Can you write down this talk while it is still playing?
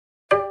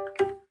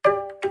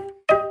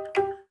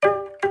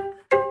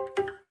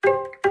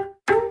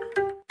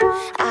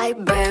I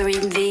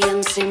buried the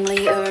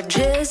unseemly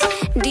urges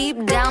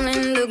deep down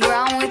in the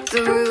ground with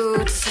the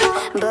roots,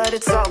 but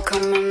it's all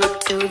coming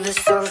up to the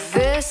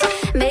surface.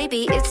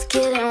 Maybe it's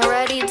getting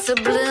ready to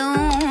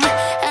bloom.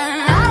 And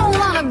I don't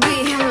wanna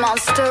be a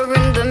monster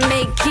in the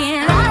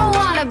making. I don't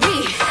wanna be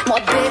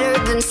more bitter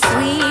than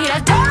sweet.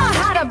 I don't know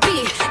how to be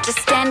just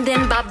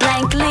standing by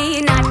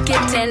blankly, not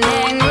getting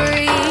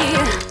angry.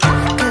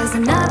 Cause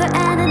another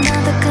and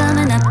another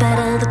coming up out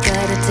of the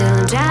gutter till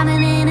I'm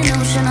drowning in an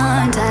ocean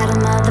of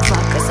entitled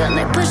motherfuckers. And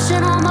they're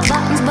pushing all my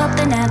buttons, but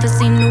they never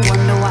seem to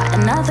wonder why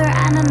another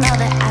and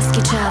another ask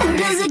each other,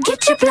 does it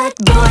get your blood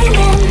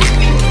boiling?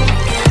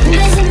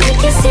 Does it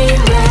make you see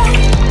red?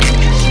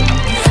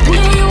 Do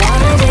you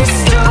wanna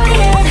destroy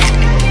it?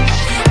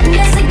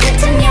 Does it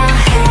get in your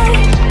head?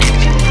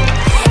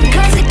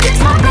 Cause it gets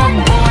my blood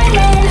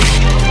boiling,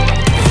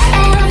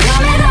 and I'm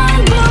coming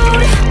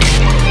unglued.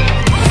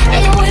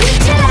 It would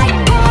eat you like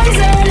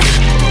poison.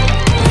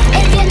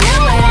 If you knew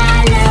what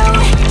I knew,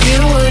 you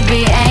would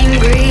be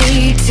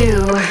angry too.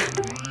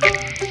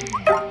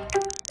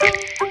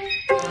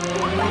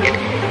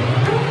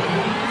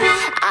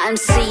 I'm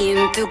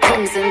seeing through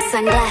crimson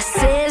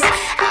sunglasses.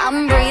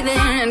 I'm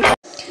breathing.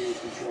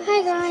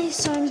 Hi guys,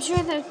 so I'm sure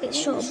that was a bit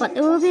short, but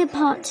there will be a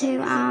part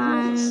 2,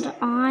 and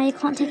I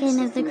can't take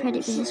any of the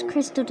credit because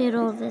Crystal did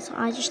all of this.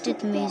 I just did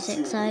the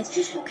music,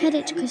 so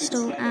credit to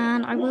Crystal,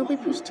 and I will be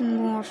posting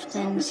more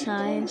often. So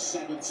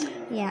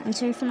yeah, I'm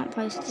sorry for not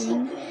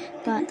posting,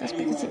 but that's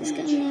because it's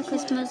getting near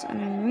Christmas and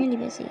I'm really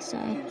busy, so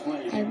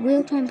I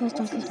will try and post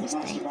on Christmas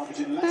Day.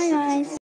 Bye guys.